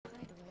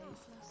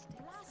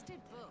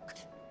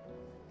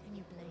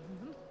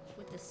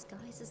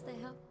disguise as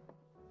they are?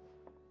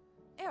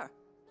 Here,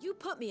 you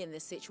put me in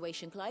this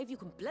situation, Clive. You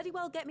can bloody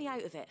well get me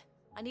out of it.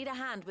 I need a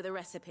hand with a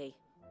recipe.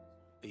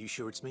 Are you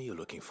sure it's me you're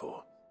looking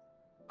for?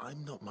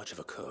 I'm not much of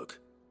a cook.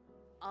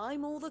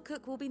 I'm all the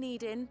cook will be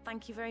needing,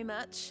 thank you very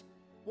much.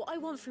 What I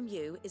want from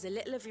you is a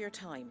little of your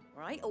time,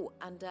 right? Oh,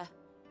 and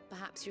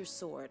perhaps your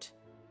sword.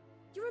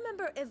 You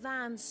remember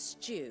Ivan's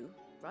stew,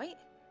 right?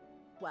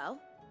 Well,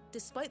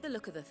 despite the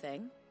look of the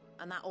thing,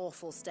 and that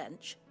awful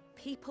stench,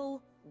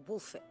 people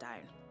wolf it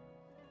down.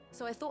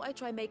 So I thought I'd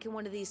try making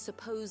one of these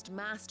supposed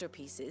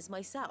masterpieces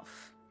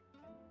myself.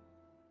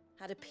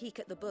 Had a peek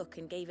at the book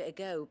and gave it a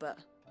go, but,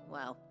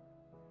 well...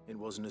 It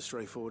wasn't as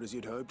straightforward as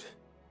you'd hoped.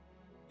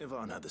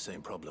 Ivan had the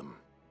same problem.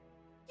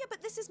 Yeah,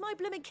 but this is my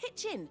blimmin'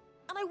 kitchen,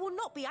 and I will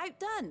not be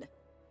outdone.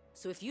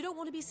 So if you don't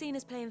want to be seen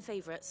as playing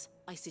favourites,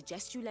 I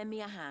suggest you lend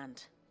me a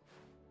hand.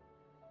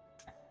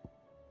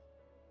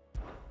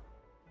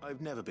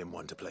 I've never been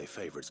one to play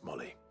favourites,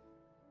 Molly.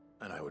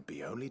 And I would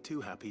be only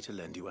too happy to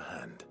lend you a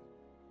hand.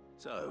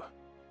 So,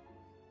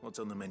 what's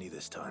on the menu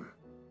this time?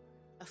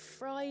 A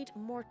fried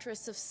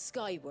mortress of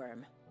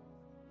skyworm.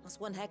 That's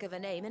one heck of a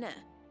name, innit?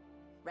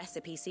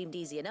 Recipe seemed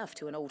easy enough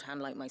to an old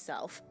hand like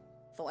myself.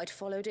 Thought I'd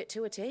followed it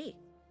to a T.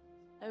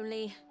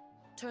 Only,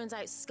 turns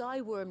out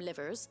skyworm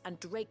livers and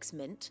drake's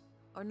mint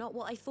are not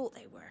what I thought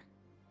they were.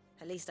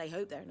 At least I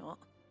hope they're not,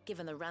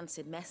 given the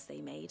rancid mess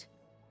they made.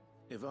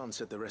 Ivan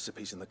said the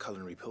recipes in the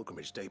culinary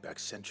pilgrimage date back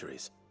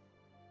centuries.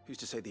 Who's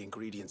to say the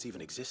ingredients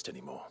even exist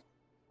anymore?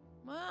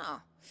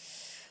 Well,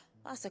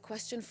 that's a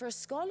question for a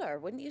scholar,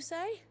 wouldn't you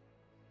say?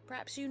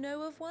 Perhaps you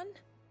know of one?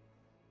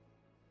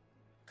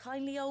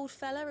 Kindly old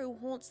fella who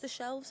haunts the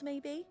shelves,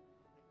 maybe?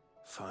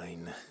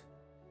 Fine.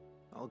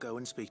 I'll go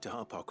and speak to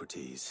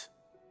Harpocrates.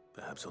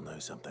 Perhaps he'll know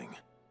something.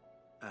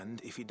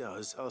 And if he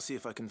does, I'll see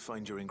if I can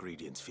find your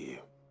ingredients for you.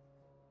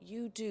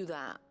 You do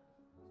that.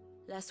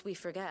 Lest we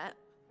forget,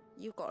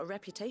 you've got a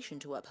reputation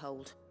to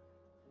uphold.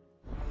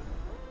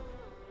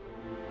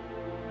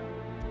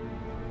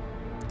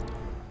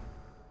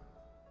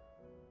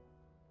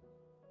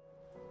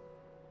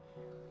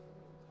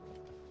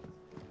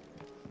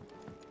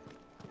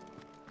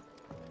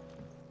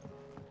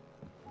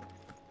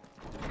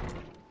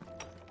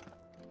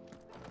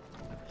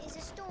 Is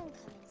a storm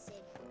coming, Sid?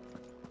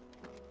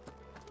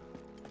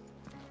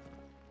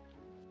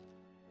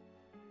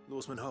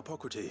 Lawsman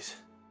Harpocrates.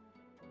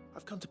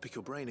 I've come to pick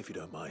your brain if you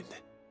don't mind.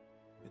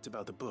 It's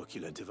about the book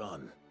you lent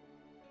Ivan.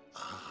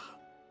 Ah,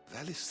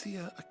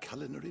 Valisthea, A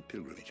Culinary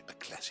Pilgrimage, a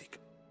classic.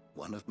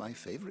 One of my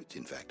favorites,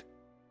 in fact.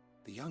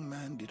 The young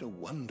man did a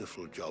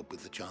wonderful job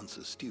with the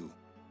Chance's stew.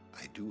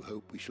 I do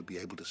hope we shall be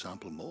able to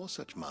sample more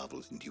such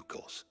marvels in due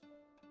course.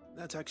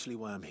 That's actually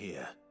why I'm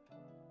here.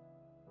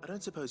 I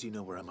don't suppose you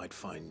know where I might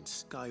find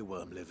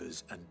skyworm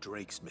livers and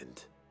drake's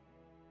mint.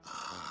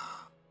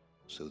 Ah,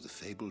 so the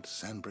fabled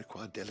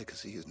Sandbrequois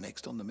delicacy is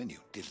next on the menu.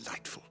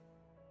 Delightful.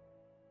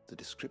 The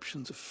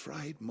descriptions of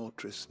fried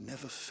mortress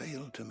never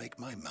fail to make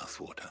my mouth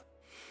water.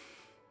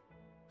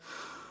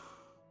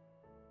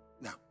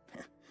 Now,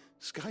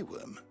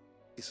 skyworm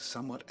is a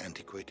somewhat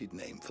antiquated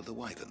name for the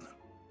wyvern,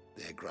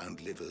 their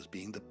ground livers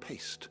being the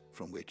paste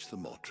from which the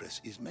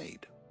mortress is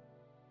made.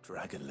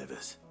 Dragon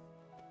livers.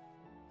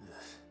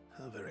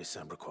 How very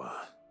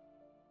Sandbrequois.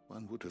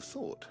 One would have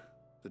thought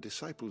the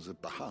disciples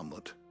of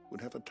Bahamut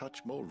would have a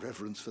touch more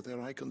reverence for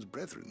their icon's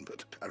brethren,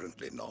 but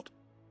apparently not.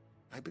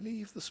 I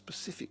believe the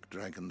specific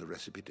dragon the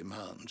recipe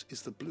demands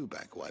is the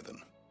blueback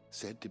wyvern,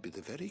 said to be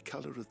the very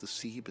color of the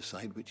sea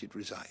beside which it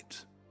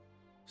resides.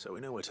 So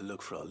we know where to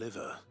look for our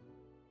liver.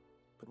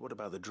 But what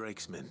about the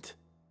drake's mint?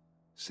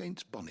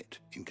 Saint's bonnet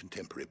in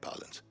contemporary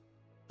parlance,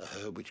 a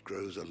herb which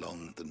grows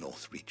along the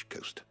North Reach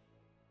coast.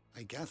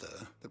 I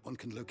gather that one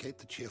can locate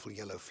the cheerful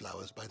yellow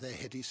flowers by their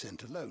heady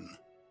scent alone,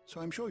 so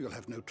I'm sure you'll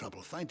have no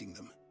trouble finding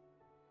them.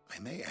 I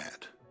may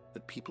add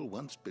that people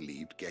once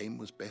believed game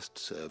was best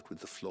served with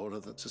the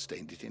flora that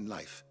sustained it in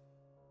life,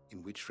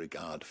 in which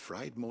regard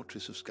fried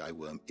mortress of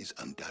skyworm is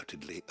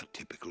undoubtedly a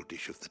typical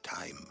dish of the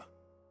time.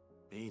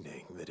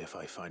 Meaning that if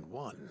I find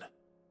one,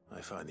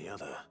 I find the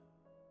other.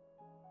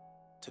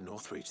 To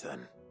Northreach,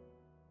 then.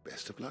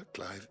 Best of luck,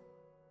 Clive.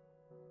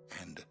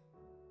 And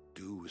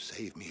do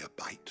save me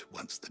a bite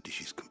once the dish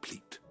is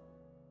complete.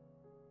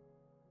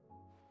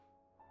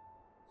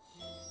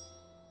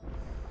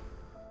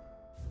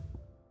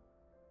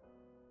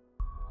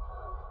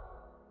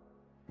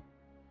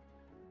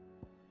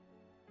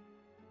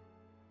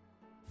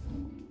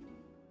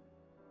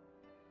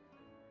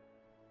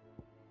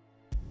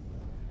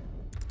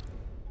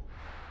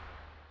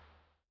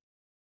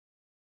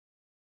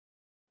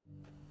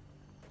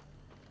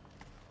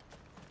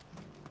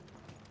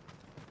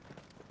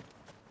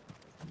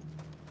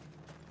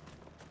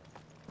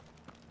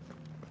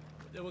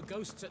 There were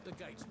ghosts at the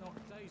gates not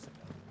days ago.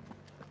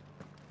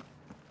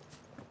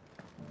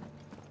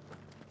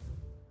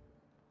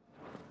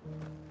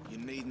 You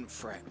needn't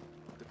fret.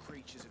 The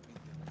creatures have been...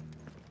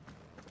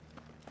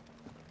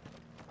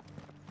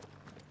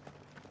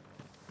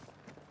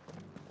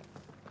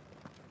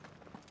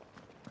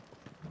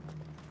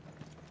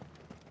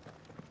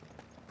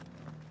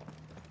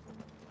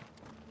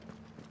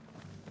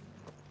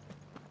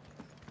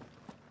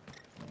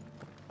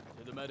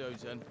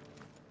 meadows then.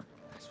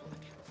 That's what I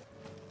can.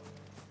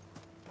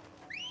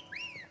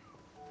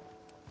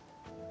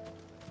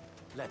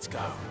 Let's go.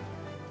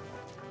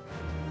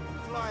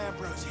 Fly,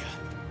 Ambrosia.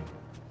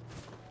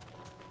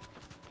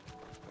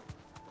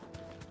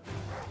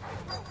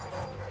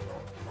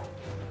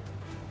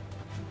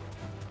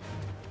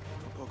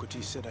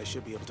 Hippocrates said I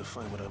should be able to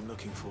find what I'm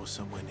looking for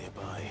somewhere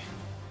nearby.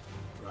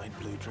 Bright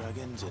blue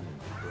dragons and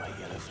bright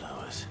yellow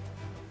flowers.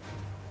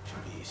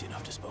 Should be easy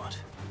enough to spot.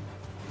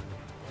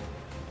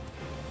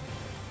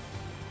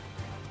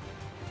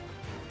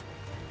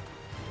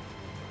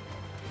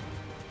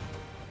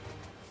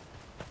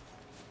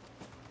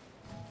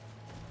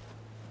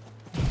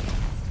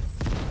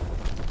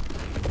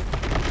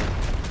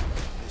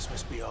 This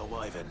must be our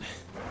wyvern.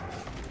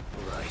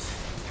 Right.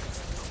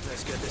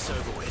 Let's get this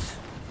over with.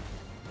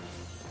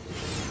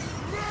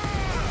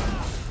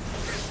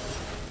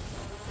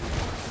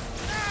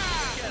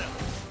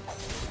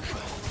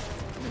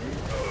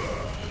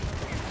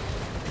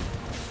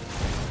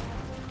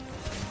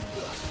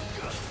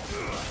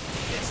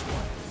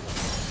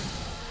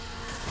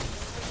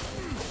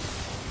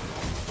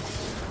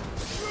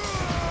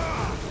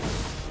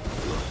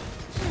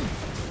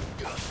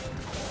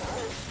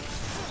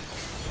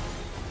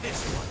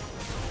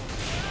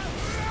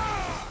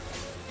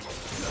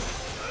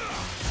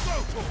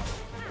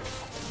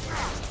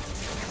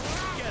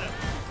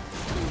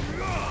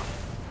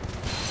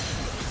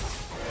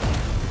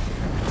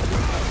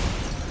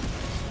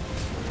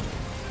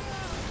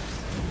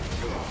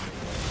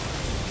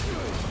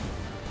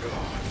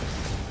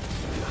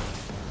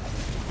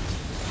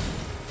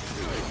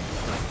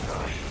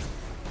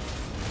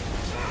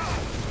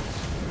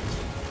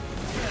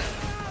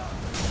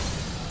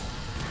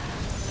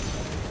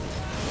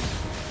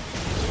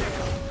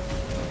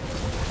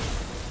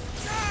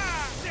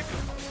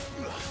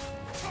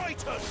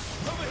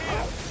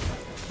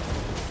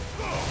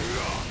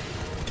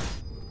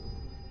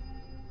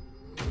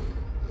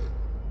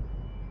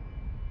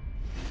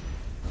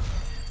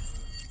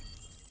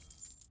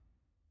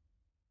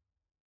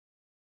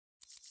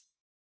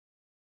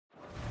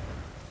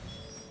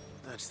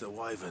 That's the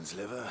wyvern's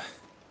liver.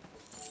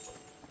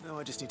 Now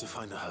I just need to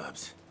find the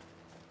herbs.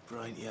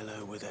 Bright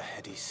yellow with a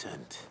heady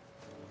scent.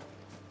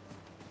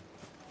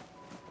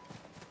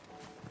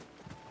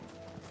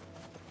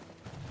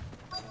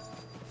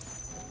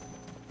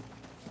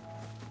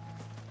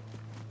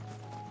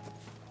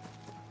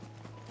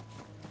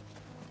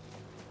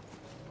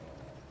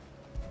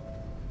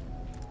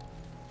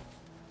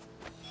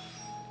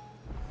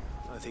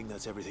 I think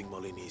that's everything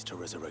Molly needs to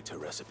resurrect her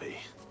recipe.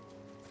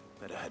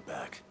 Better head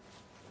back.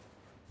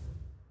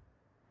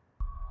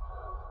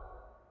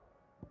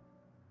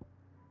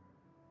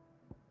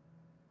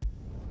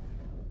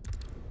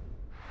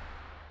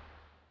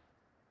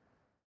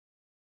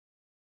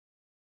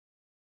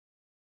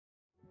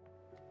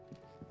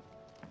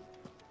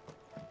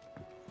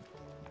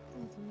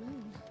 Oh, the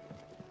moon.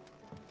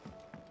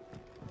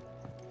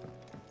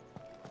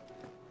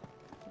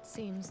 It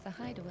seems the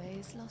hideaway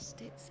has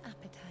lost its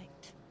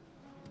appetite.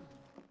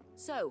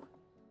 So,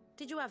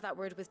 did you have that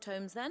word with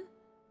Tomes then?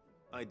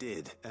 I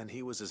did, and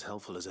he was as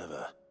helpful as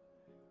ever.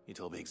 He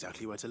told me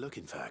exactly where to look,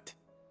 in fact.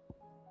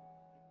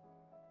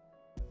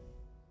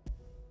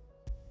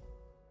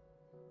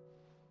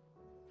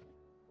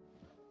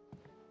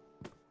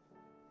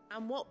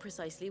 And what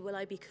precisely will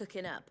I be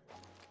cooking up?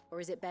 Or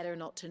is it better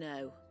not to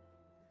know?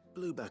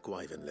 Blueback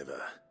wyvern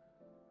liver.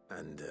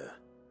 And,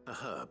 a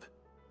herb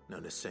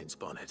known as Saint's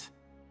Bonnet.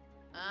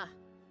 Ah,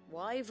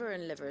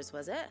 wyvern livers,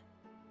 was it?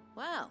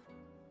 Well,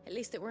 at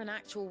least it weren't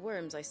actual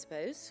worms, I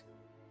suppose.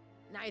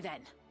 Now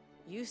then,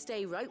 you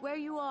stay right where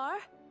you are.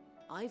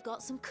 I've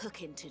got some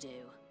cooking to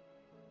do.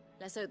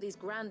 Let's hope these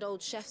grand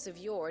old chefs of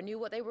yore knew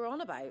what they were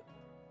on about.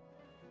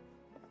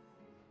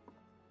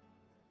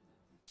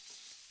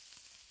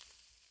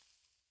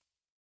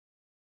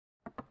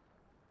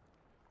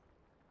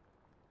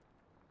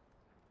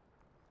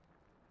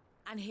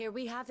 And here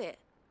we have it.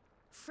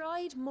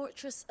 Fried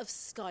mortress of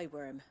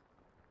skyworm.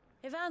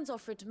 Ivan's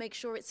offered to make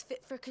sure it's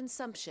fit for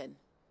consumption.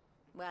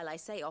 Well, I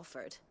say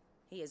offered.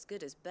 He as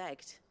good as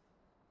begged.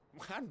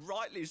 And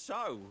rightly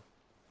so.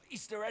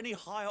 Is there any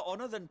higher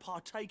honour than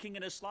partaking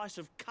in a slice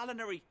of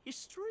culinary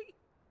history?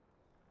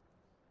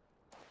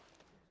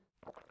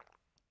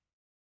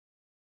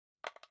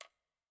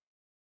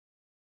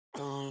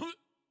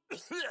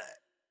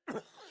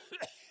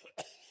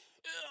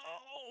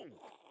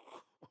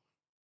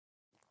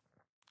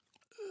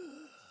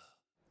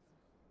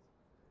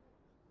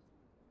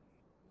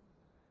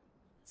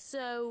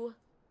 So,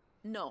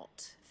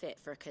 not fit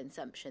for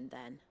consumption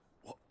then?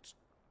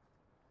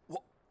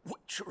 What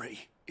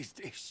witchery is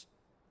this?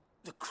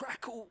 The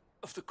crackle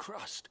of the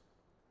crust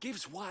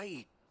gives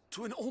way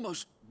to an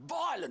almost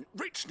violent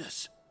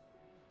richness.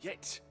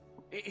 Yet,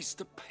 it is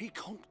the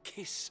piquant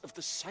kiss of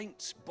the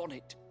saint's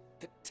bonnet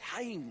that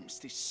tames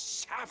this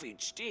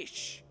savage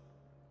dish.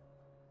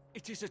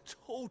 It is a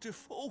tour de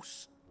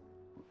force,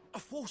 a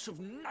force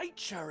of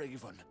nature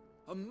even,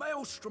 a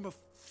maelstrom of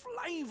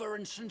flavour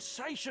and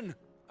sensation,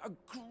 A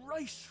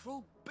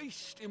graceful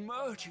beast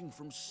emerging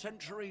from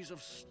centuries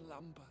of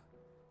slumber.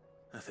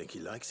 I think he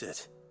likes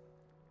it.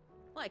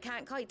 Well, I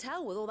can't quite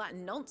tell with all that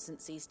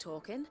nonsense he's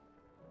talking.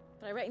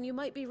 But I reckon you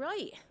might be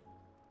right.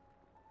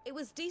 It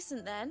was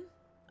decent then,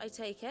 I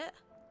take it.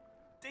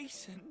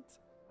 Decent?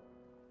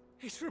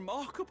 It's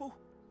remarkable.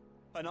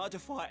 And I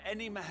defy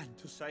any man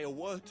to say a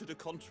word to the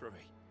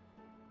contrary.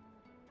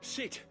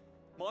 Sid,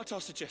 might I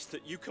suggest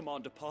that you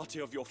command a party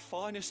of your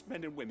finest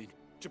men and women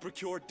to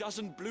procure a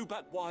dozen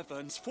blueback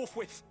wyverns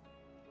forthwith?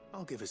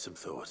 I'll give it some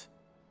thought.